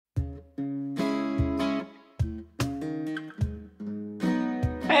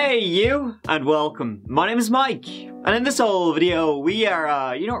Hey you, and welcome. My name is Mike, and in this whole video we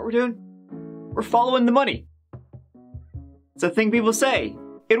are, you know what we're doing? We're following the money. It's a thing people say.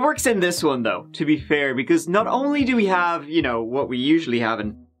 It works in this one though, to be fair, because not only do we have, you know, what we usually have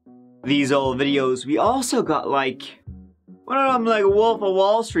in these old videos, we also got like, one of them like Wolf of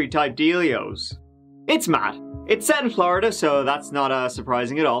Wall Street type dealios. It's mad. It's set in Florida, so that's not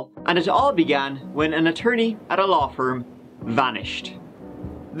surprising at all. And it all began when an attorney at a law firm vanished.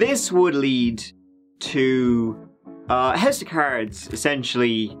 This would lead to a house of cards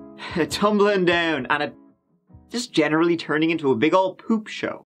essentially tumbling down and it just generally turning into a big old poop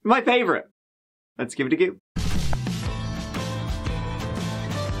show. My favorite. Let's give it a go.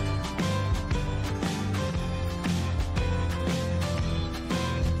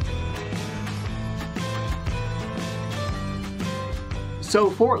 So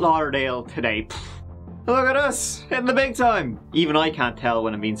Fort Lauderdale today. Look at us, hitting the big time. Even I can't tell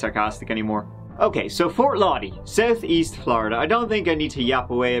when I'm being sarcastic anymore. Okay, so Fort Lauderdale, southeast Florida. I don't think I need to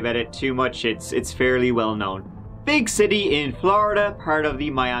yap away about it too much. It's fairly well known. Big city in Florida, part of the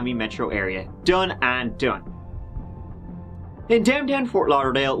Miami metro area. Done and done. In downtown Fort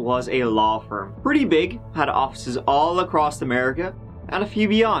Lauderdale was a law firm. Pretty big, had offices all across America and a few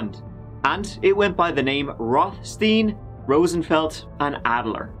beyond. And it went by the name Rothstein, Rosenfedlt, and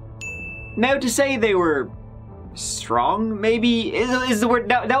Adler. Now to say they were strong, maybe, is the word.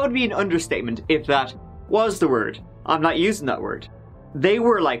 That would be an understatement if that was the word. I'm not using that word. They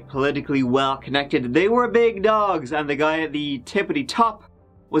were like politically well connected. They were big dogs, and the guy at the tippity top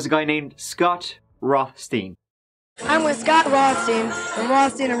was a guy named Scott Rothstein. I'm with Scott Rothstein from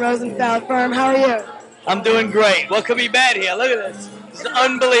Rothstein and Rosenfedlt firm. How are you? I'm doing great. What could be bad here? Look at this. This is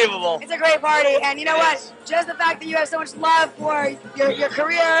unbelievable. It's a great party, and you know what? Just the fact that you have so much love for your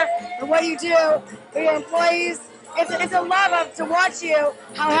career and what you do for your employees, it's a love to watch you,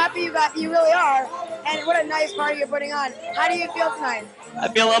 how happy you really are, and what a nice party you're putting on. How do you feel tonight? I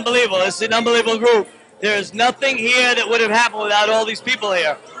feel unbelievable. This is an unbelievable group. There's nothing here that would have happened without all these people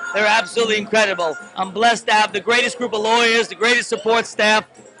here. They're absolutely incredible. I'm blessed to have the greatest group of lawyers, the greatest support staff.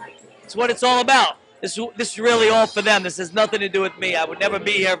 It's what it's all about. This is really all for them. This has nothing to do with me. I would never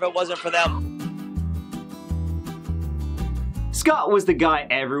be here if it wasn't for them. Scott was the guy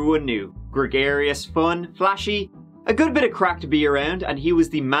everyone knew. Gregarious, fun, flashy, a good bit of crack to be around, and he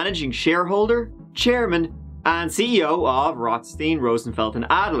was the managing shareholder, chairman, and CEO of Rothstein, Rosenfedlt, and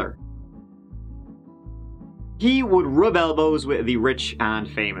Adler. He would rub elbows with the rich and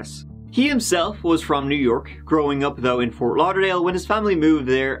famous. He himself was from New York, growing up though in Fort Lauderdale when his family moved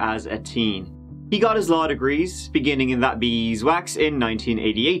there as a teen. He got his law degrees, beginning in that beeswax in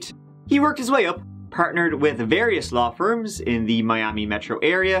 1988. He worked his way up, partnered with various law firms in the Miami metro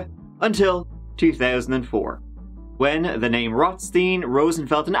area, until 2004, when the name Rothstein,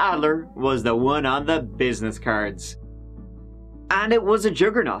 Rosenfedlt, and Adler was the one on the business cards. And it was a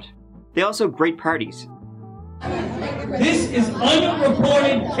juggernaut. They also had great parties. This is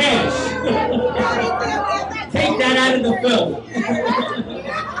unreported cash. Take that out of the film.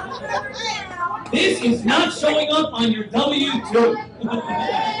 This is not showing up on your W-2.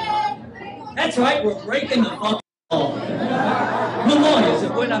 That's right, we're breaking the fucking law. The lawyers,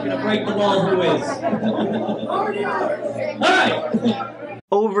 if we're not going to break the law, who is? All right.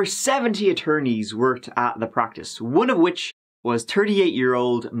 Over 70 attorneys worked at the practice, one of which was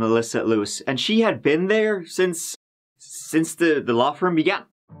 38-year-old Melissa Lewis, and she had been there since the law firm began.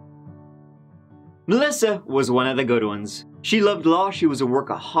 Melissa was one of the good ones. She loved law, she was a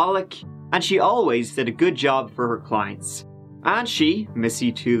workaholic, and she always did a good job for her clients. And she,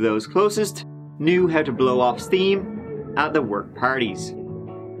 Missy to those closest, knew how to blow off steam at the work parties.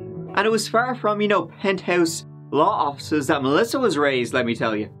 And it was far from, you know, penthouse law offices that Melissa was raised, let me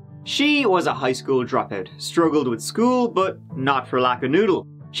tell you. She was a high school dropout, struggled with school, but not for lack of noodle.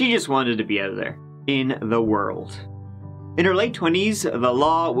 She just wanted to be out of there, in the world. In her late 20s, the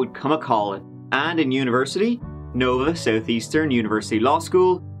law would come a-calling, and in university, Nova Southeastern University Law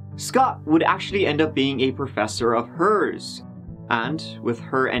School, Scott would actually end up being a professor of hers, and with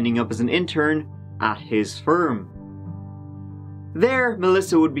her ending up as an intern at his firm. There,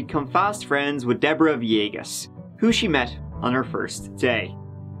 Melissa would become fast friends with Deborah Villegas, who she met on her first day.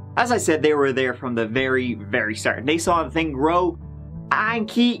 As I said, they were there from the very, very start. They saw the thing grow and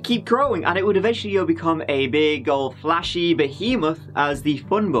keep growing, and it would eventually become a big old flashy behemoth as the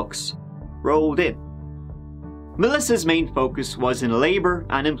fun books rolled in. Melissa's main focus was in labour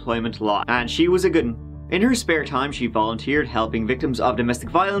and employment law, and she was a good one. In her spare time, she volunteered helping victims of domestic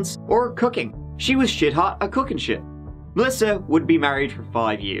violence or cooking. She was shit hot at cooking shit. Melissa would be married for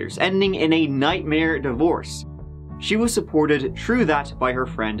 5 years, ending in a nightmare divorce. she was supported through that by her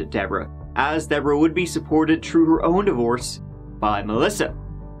friend Deborah, as Deborah would be supported through her own divorce by Melissa.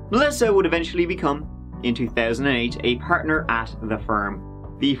 Melissa would eventually become, in 2008, a partner at the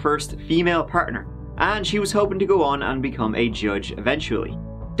firm, the first female partner, and she was hoping to go on and become a judge eventually.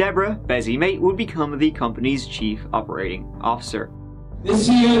 Deborah, Bezzy mate, would become the company's chief operating officer. This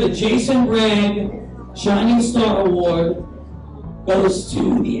year, the Jason Bragg Shining Star Award goes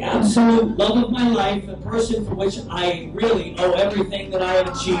to the absolute love of my life, the person for which I really owe everything that I have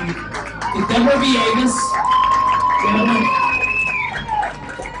achieved, to Deborah Villegas, gentlemen,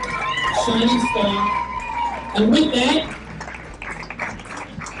 Shining Star. And with that,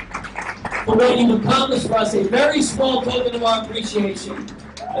 for what you've accomplished for us, a very small token of our appreciation,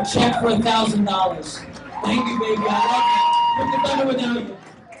 a check for $1,000. Thank you, baby. I love you. Couldn't have done it without you.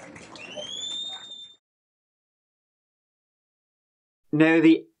 Now,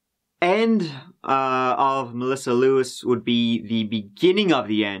 the end of Melissa Lewis would be the beginning of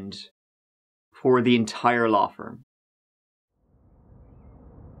the end for the entire law firm.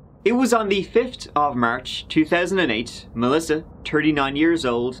 It was on the 5th of March 2008, Melissa, 39 years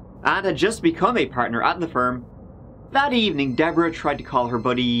old, and had just become a partner at the firm. That evening, Deborah tried to call her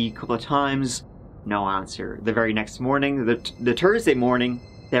buddy a couple of times. No answer. The very next morning, the Thursday morning,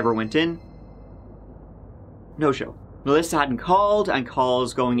 Deborah went in. No show. Melissa hadn't called, and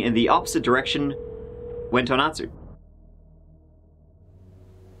calls going in the opposite direction went unanswered.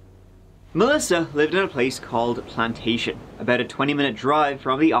 Melissa lived in a place called Plantation, about a 20-minute drive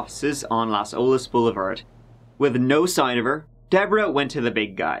from the offices on Las Olas Boulevard. With no sign of her, Deborah went to the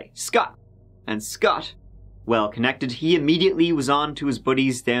big guy, Scott. And Scott, well connected, he immediately was on to his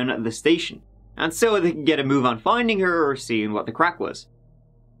buddies down at the station, and so they could get a move on finding her or seeing what the crack was.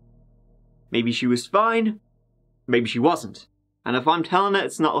 Maybe she was fine, maybe she wasn't, and if I'm telling it,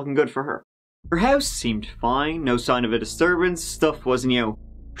 it's not looking good for her. Her house seemed fine, no sign of a disturbance, stuff wasn't,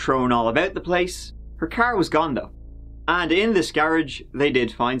 thrown all about the place. Her car was gone though, and in this garage they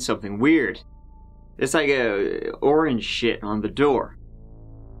did find something weird. It's like a orange shit on the door.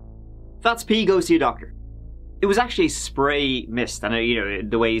 That's P, go see a doctor. It was actually spray mist,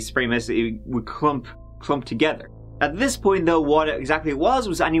 and the way spray mist, it would clump together. At this point though, what exactly it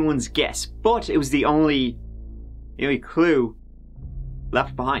was anyone's guess, but it was the only clue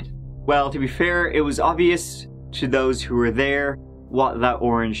left behind. Well, to be fair, it was obvious to those who were there what that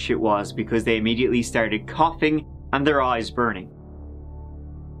orange shit was, because they immediately started coughing and their eyes burning.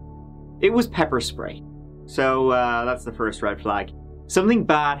 It was pepper spray. So that's the first red flag. Something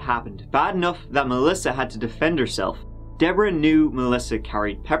bad happened, bad enough that Melissa had to defend herself. Deborah knew Melissa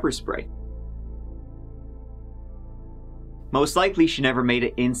carried pepper spray. Most likely she never made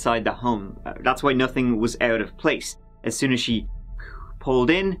it inside the home. That's why nothing was out of place. As soon as she pulled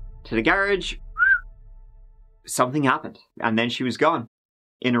in to the garage, something happened, and then she was gone,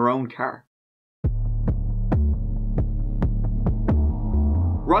 in her own car.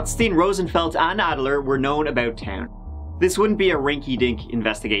 Rothstein, Rosenfedlt and Adler were known about town. This wouldn't be a rinky-dink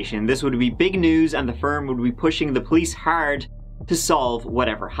investigation, this would be big news, and the firm would be pushing the police hard to solve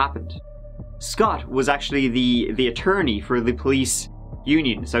whatever happened. Scott was actually the attorney for the police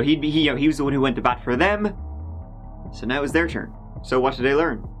union, so he was the one who went to bat for them, so now it was their turn. So what did they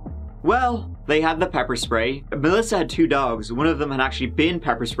learn? Well, they had the pepper spray. Melissa had 2 dogs. One of them had actually been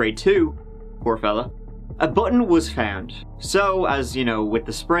pepper sprayed too. Poor fella. A button was found. So, as with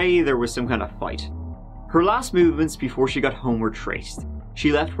the spray, there was some kind of fight. Her last movements before she got home were traced.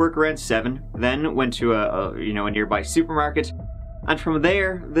 She left work around 7, then went to a nearby supermarket, and from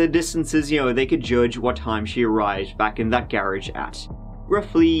there, the distances, they could judge what time she arrived back in that garage at.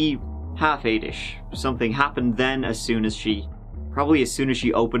 Roughly 8:30-ish. Something happened then probably as soon as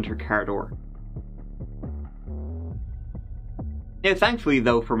she opened her car door. Now, thankfully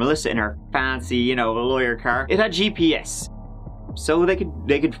though, for Melissa in her fancy, lawyer car, it had GPS. So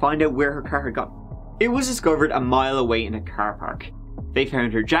they could find out where her car had gone. It was discovered a mile away in a car park. They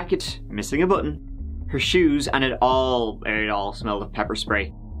found her jacket, missing a button, her shoes, and it all smelled of pepper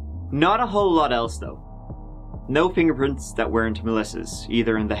spray. Not a whole lot else though. No fingerprints that weren't Melissa's,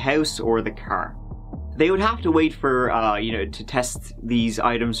 either in the house or the car. They would have to wait for, to test these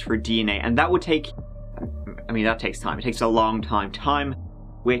items for DNA, and that would take, that takes time. It takes a long time. Time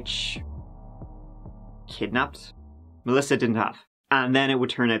which kidnapped Melissa didn't have. And then it would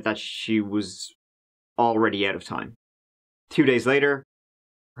turn out that she was already out of time. 2 days later,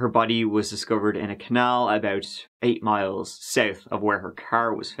 her body was discovered in a canal about 8 miles south of where her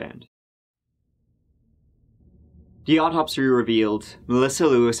car was found. The autopsy revealed Melissa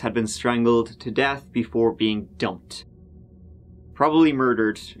Lewis had been strangled to death before being dumped. Probably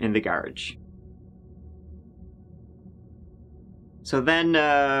murdered in the garage. So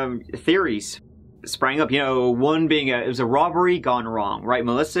then theories sprang up, you know, one being it was a robbery gone wrong, right?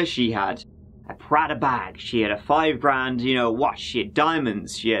 Melissa, she had a Prada bag, she had a $5,000, you know, watch, she had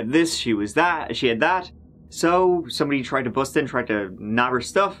diamonds, she had this, she had that. So somebody tried to bust in, tried to nab her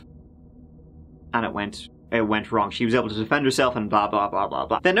stuff, and it went wrong. She was able to defend herself and blah, blah, blah, blah,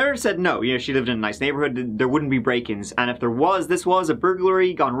 blah. Then others said no, you know, she lived in a nice neighborhood, there wouldn't be break-ins, and if this was a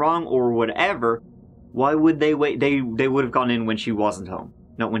burglary gone wrong or whatever, why would they wait? They would have gone in when she wasn't home,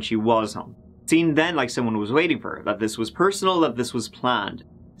 not when she was home. Seemed then like someone was waiting for her, that this was personal, that this was planned.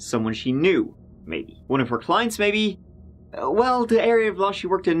 Someone she knew, maybe. One of her clients, maybe. Well, the area of law she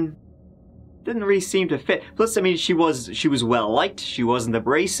worked in didn't really seem to fit. Plus, I mean, she was well liked. She wasn't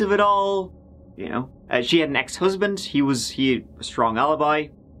abrasive at all. You know, she had an ex-husband. He had a strong alibi.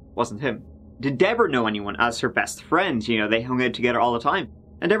 Wasn't him. Did Deborah know anyone as her best friend? You know, they hung out together all the time.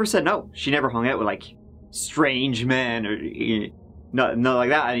 And Deborah said no. She never hung out with like strange men or not like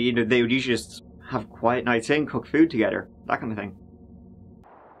that. And, you know, they would usually just have quiet nights in, cook food together, that kind of thing.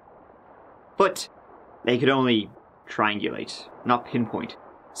 But they could only triangulate, not pinpoint.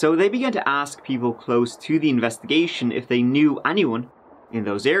 So they began to ask people close to the investigation if they knew anyone in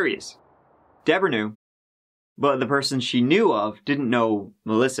those areas. Deborah knew, but the person she knew of didn't know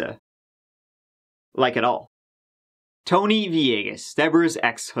Melissa, like at all. Tony Villegas, Deborah's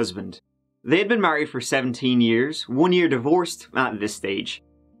ex-husband. They had been married for 17 years, 1 year divorced at this stage.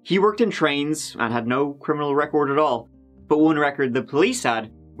 He worked in trains and had no criminal record at all, but one record the police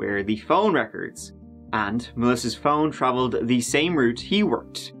had were the phone records, and Melissa's phone travelled the same route he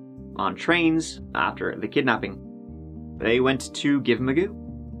worked, on trains after the kidnapping. They went to give him a go.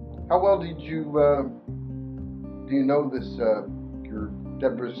 How well did you, do you know this, your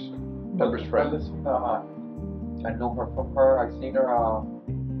Deborah's friend? I know her from her. I've seen her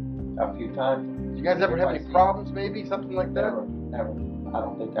a few times. You guys ever have any problems, maybe? Something like that? Never. I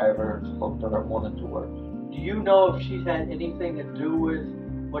don't think I ever spoke to her more than 2 words. Do you know if she's had anything to do with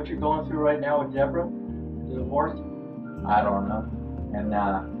what you're going through right now with Deborah? The divorce? I don't know. And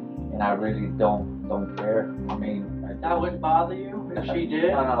I really don't care. I mean, that wouldn't bother you if she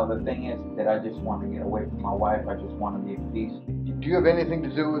did? No, the thing is that I just want to get away from my wife. I just want to be at peace. Do you have anything to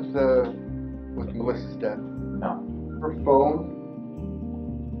do with Melissa's death? No. Her phone,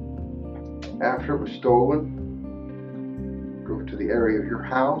 after it was stolen, drove to the area of your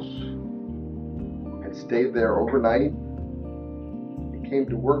house and stayed there overnight. He came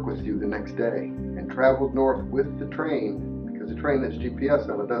to work with you the next day and traveled north with the train, because the train has GPS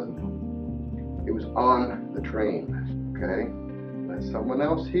on it, doesn't it? It was on the train, okay? Now someone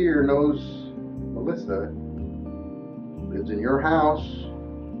else here knows Melissa, lives in your house,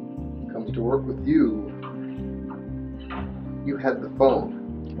 comes to work with you. You had the phone,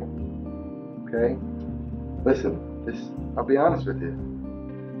 okay? Listen, I'll be honest with you.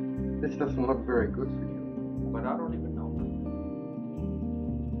 This doesn't look very good for you. But I don't even know.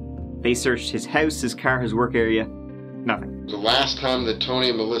 They searched his house, his car, his work area. Nothing. The last time that Tony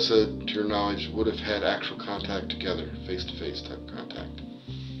and Melissa, to your knowledge, would have had actual contact together, face-to-face type contact,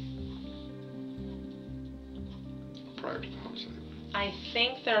 prior to the homicide. I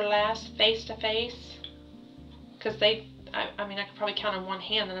think their last face-to-face, because I mean, I could probably count on one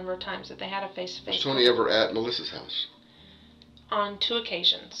hand the number of times that they had a face-to-face. Was Tony ever at Melissa's house? On 2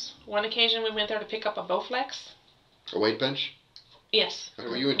 occasions. One occasion we went there to pick up a Bowflex. A weight bench? Yes.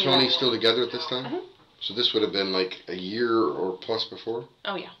 Were you and Tony still together at this time? Mm-hmm. So this would have been like a year or plus before?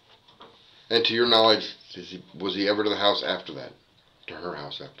 Oh, yeah. And to your knowledge, was he ever to the house after that? To her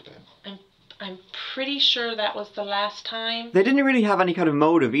house after that? I'm pretty sure that was the last time. They didn't really have any kind of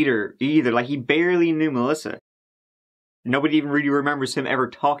motive either. Like, he barely knew Melissa. Nobody even really remembers him ever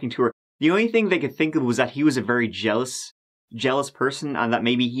talking to her. The only thing they could think of was that he was a very jealous person, and that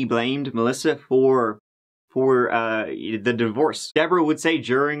maybe he blamed Melissa for the divorce. Deborah would say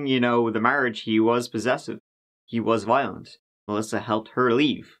during, you know, the marriage, he was possessive. He was violent. Melissa helped her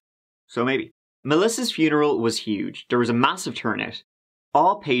leave. So maybe. Melissa's funeral was huge. There was a massive turnout.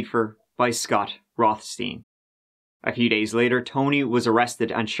 All paid for by Scott Rothstein. A few days later, Tony was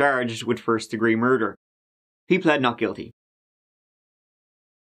arrested and charged with first-degree murder. He pled not guilty.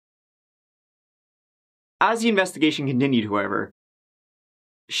 As the investigation continued, however,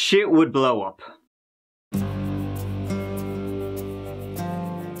 shit would blow up.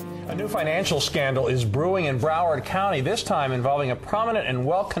 A new financial scandal is brewing in Broward County, this time involving a prominent and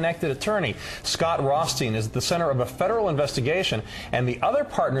well-connected attorney. Scott Rothstein is at the center of a federal investigation, and the other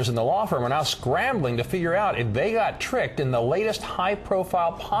partners in the law firm are now scrambling to figure out if they got tricked in the latest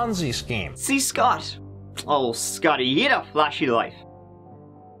high-profile Ponzi scheme. See, Scott. Oh, Scotty, he had a flashy life.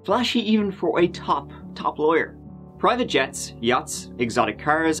 Flashy even for a top lawyer. private jets, yachts, exotic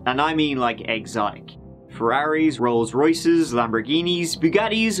cars, and I mean like exotic. Ferraris, Rolls Royces, Lamborghinis,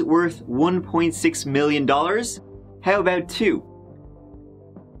 Bugattis worth $1.6 million? How about 2?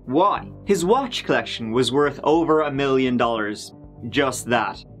 Why? His watch collection was worth over $1 million. Just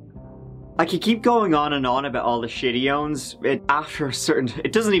that. I could keep going on and on about all the shit he owns. It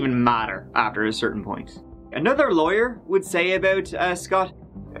doesn't even matter after a certain point. Another lawyer would say about Scott,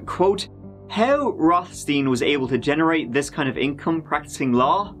 quote, how Rothstein was able to generate this kind of income practicing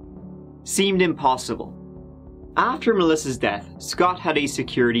law seemed impossible. After Melissa's death, Scott had a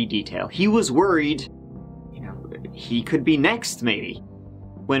security detail. He was worried, he could be next maybe.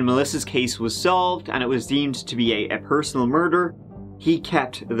 When Melissa's case was solved and it was deemed to be a personal murder, he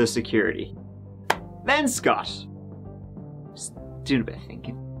kept the security. Then Scott was doing a bit of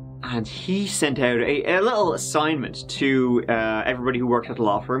thinking, and he sent out a little assignment to everybody who worked at the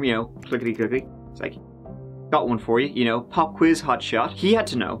law firm, clickety clickety. It's like, got one for you, pop quiz, hot shot. He had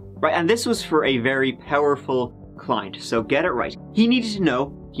to know, right? And this was for a very powerful client, so get it right. He needed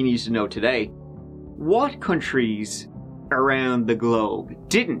to know today, what countries around the globe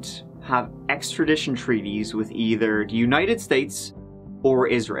didn't have extradition treaties with either the United States or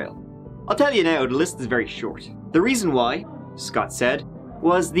Israel. I'll tell you now, the list is very short. The reason why, Scott said,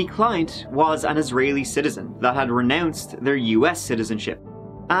 was the client was an Israeli citizen that had renounced their US citizenship,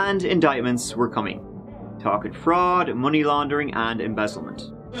 and indictments were coming. Talking fraud, money laundering, and embezzlement.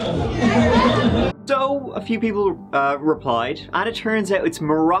 So, a few people replied, and it turns out it's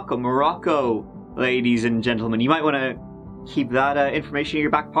Morocco. Morocco, ladies and gentlemen. You might want to keep that information in your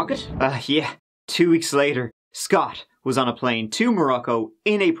back pocket. Yeah, 2 weeks later, Scott was on a plane to Morocco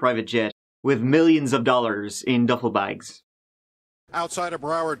in a private jet with millions of dollars in duffel bags. Outside a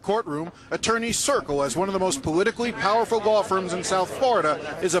Broward courtroom, attorneys circle as one of the most politically powerful law firms in South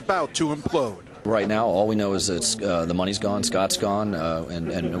Florida is about to implode. Right now, all we know is that the money's gone, Scott's gone,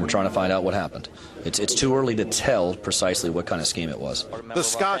 and we're trying to find out what happened. It's too early to tell precisely what kind of scheme it was. The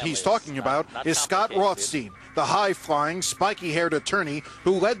Scott he's talking about is Scott Rothstein, the high-flying, spiky-haired attorney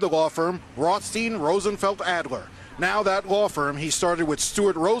who led the law firm Rothstein, Rosenfedlt, Adler. Now that law firm he started with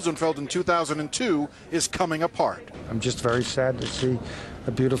Stuart Rosenfeld in 2002 is coming apart. I'm just very sad to see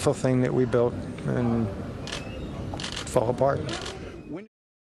a beautiful thing that we built and fall apart.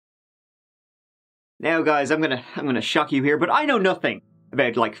 Now guys, I'm gonna shock you here, but I know nothing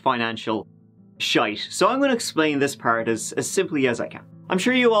about like financial shite, so I'm gonna explain this part as simply as I can. I'm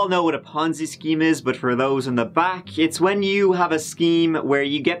sure you all know what a Ponzi scheme is, but for those in the back, it's when you have a scheme where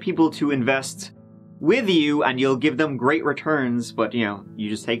you get people to invest with you and you'll give them great returns, but you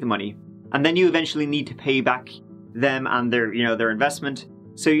just take the money. And then you eventually need to pay back them and their investment,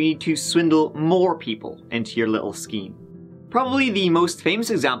 so you need to swindle more people into your little scheme. Probably the most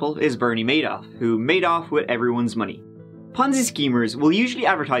famous example is Bernie Madoff, who made off with everyone's money. Ponzi schemers will usually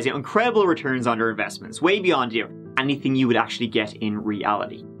advertise incredible returns on their investments, way beyond anything you would actually get in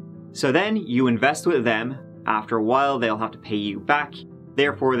reality. So then you invest with them, after a while they'll have to pay you back,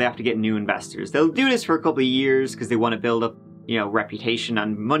 therefore they have to get new investors. They'll do this for a couple of years because they want to build up, reputation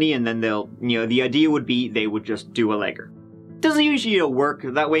and money, and then they'll, the idea would be they would just do a legger. Doesn't usually work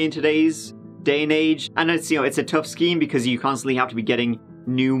that way in today's day and age, and it's a tough scheme because you constantly have to be getting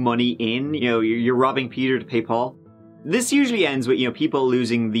new money in. You're robbing Peter to pay Paul. This usually ends with people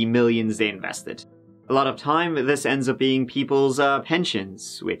losing the millions they invested. A lot of time this ends up being people's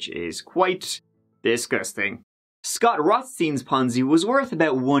pensions, which is quite disgusting. Scott Rothstein's Ponzi was worth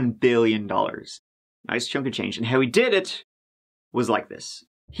about $1 billion. Nice chunk of change, and how he did it was like this.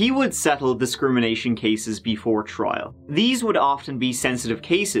 He would settle discrimination cases before trial. These would often be sensitive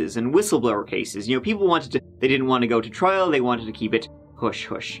cases and whistleblower cases. People they didn't want to go to trial, they wanted to keep it hush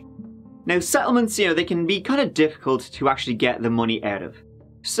hush. Now settlements, they can be kind of difficult to actually get the money out of.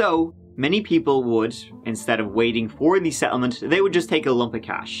 So many people would, instead of waiting for the settlement, they would just take a lump of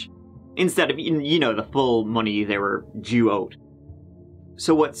cash, instead of, the full money they were due owed.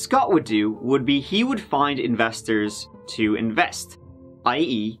 So what Scott would do would be he would find investors to invest,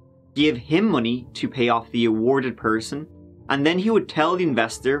 i.e. give him money to pay off the awarded person, and then he would tell the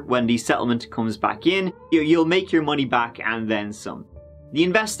investor when the settlement comes back in, you'll make your money back and then some. The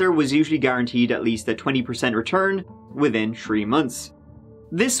investor was usually guaranteed at least a 20% return within 3 months.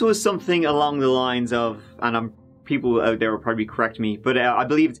 This was something along the lines of, and people out there will probably correct me, but I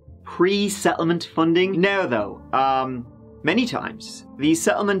believe it's pre-settlement funding. Now though, many times, the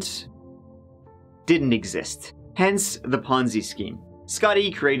settlement didn't exist, hence the Ponzi scheme.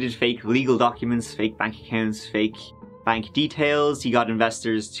 Scotty created fake legal documents, fake bank accounts, fake bank details. He got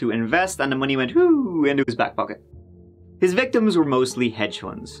investors to invest and the money went whoo into his back pocket. His victims were mostly hedge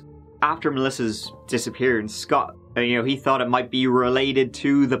funds. After Melissa's disappearance, Scott You know, he thought it might be related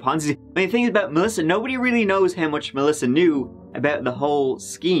to the Ponzi. I mean, the thing is about Melissa, nobody really knows how much Melissa knew about the whole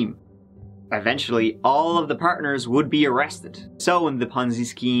scheme. Eventually, all of the partners would be arrested. So when the Ponzi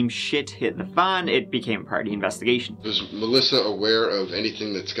scheme shit hit the fan, it became part of the investigation. Was Melissa aware of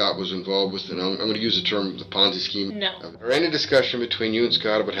anything that Scott was involved with? And I'm going to use the term the Ponzi scheme. No. Or any discussion between you and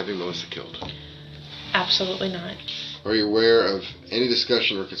Scott about having Melissa killed? Absolutely not. Are you aware of any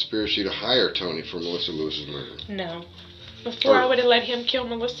discussion or conspiracy to hire Tony for Melissa Lewis's murder? No. Before I would have let him kill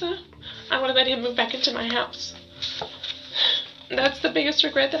Melissa, I would have let him move back into my house. That's the biggest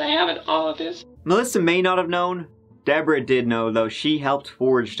regret that I have in all of this. Melissa may not have known. Deborah did know, though. She helped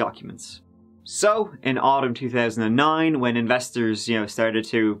forge documents. So, in autumn 2009, when investors, started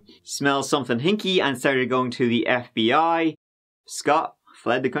to smell something hinky and started going to the FBI, Scott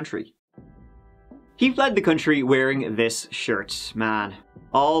fled the country. He fled the country wearing this shirt. Man,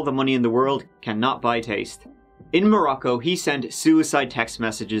 all the money in the world cannot buy taste. In Morocco, he sent suicide text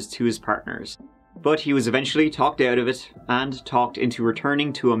messages to his partners, but he was eventually talked out of it and talked into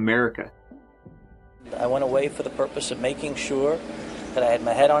returning to America. I went away for the purpose of making sure that I had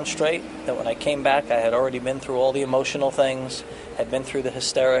my head on straight, that when I came back I had already been through all the emotional things, had been through the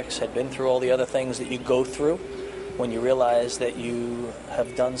hysterics, had been through all the other things that you go through when you realize that you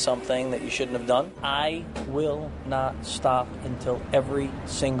have done something that you shouldn't have done. I will not stop until every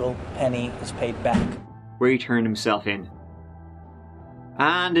single penny is paid back. Where he turned himself in.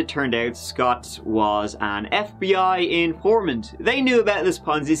 And it turned out Scott was an FBI informant. They knew about this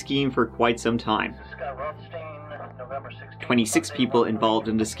Ponzi scheme for quite some time. 26 people involved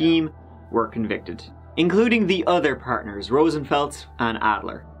in the scheme were convicted, including the other partners, Rosenfedlt and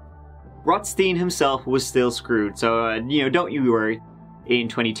Adler. Rothstein himself was still screwed, so don't you worry. In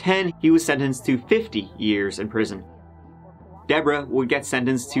 2010, he was sentenced to 50 years in prison. Deborah would get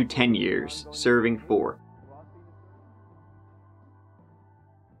sentenced to 10 years, serving 4.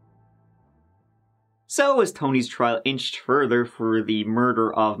 So as Tony's trial inched further for the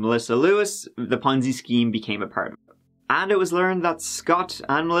murder of Melissa Lewis, the Ponzi scheme became a part of it. And it was learned that Scott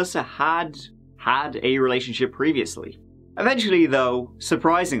and Melissa had a relationship previously. Eventually, though,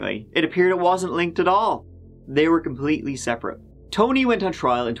 surprisingly, it appeared it wasn't linked at all. They were completely separate. Tony went on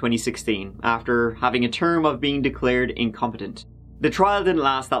trial in 2016 after having a term of being declared incompetent. The trial didn't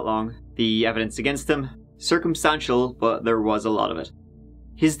last that long. The evidence against him, circumstantial, but there was a lot of it.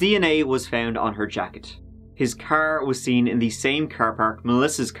 His DNA was found on her jacket. His car was seen in the same car park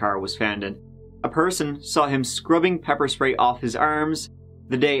Melissa's car was found in. A person saw him scrubbing pepper spray off his arms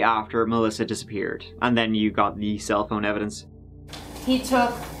the day after Melissa disappeared. And then you got the cell phone evidence. He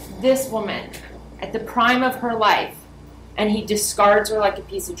took this woman at the prime of her life and he discards her like a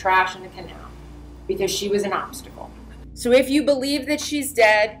piece of trash in a canal because she was an obstacle. So if you believe that she's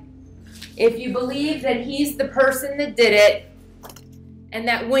dead, if you believe that he's the person that did it, and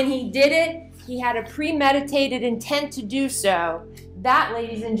that when he did it, he had a premeditated intent to do so, that,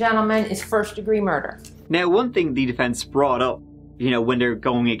 ladies and gentlemen, is first-degree murder. Now, one thing the defense brought up, when they're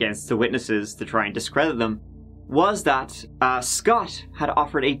going against the witnesses to try and discredit them, was that Scott had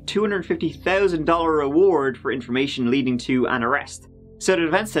offered a $250,000 reward for information leading to an arrest. So the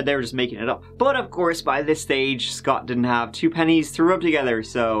defense said they were just making it up. But of course, by this stage, Scott didn't have 2 pennies to rub together,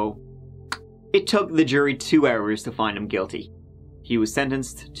 so it took the jury 2 hours to find him guilty. He was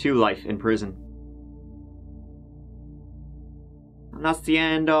sentenced to life in prison. And that's the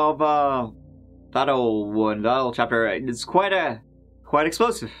end of that old chapter. It's quite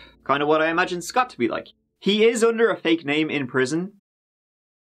explosive. Kind of what I imagined Scott to be like. He is under a fake name in prison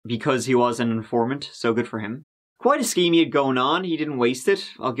because he was an informant, so good for him. Quite a scheme he had going on. He didn't waste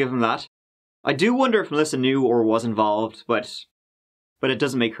it. I'll give him that. I do wonder if Melissa knew or was involved, but it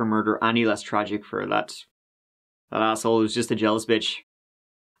doesn't make her murder any less tragic for that asshole who's just a jealous bitch.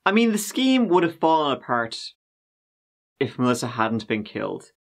 I mean, the scheme would have fallen apart if Melissa hadn't been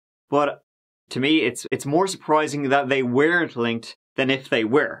killed. But to me, it's more surprising that they weren't linked than if they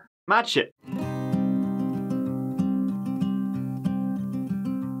were. Match it.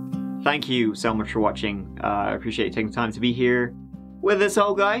 Thank you so much for watching. I appreciate you taking the time to be here with this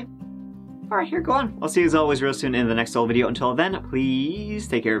old guy. Alright, here, go on. I'll see you as always real soon in the next old video. Until then, please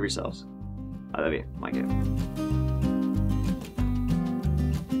take care of yourselves. I love you. Mike.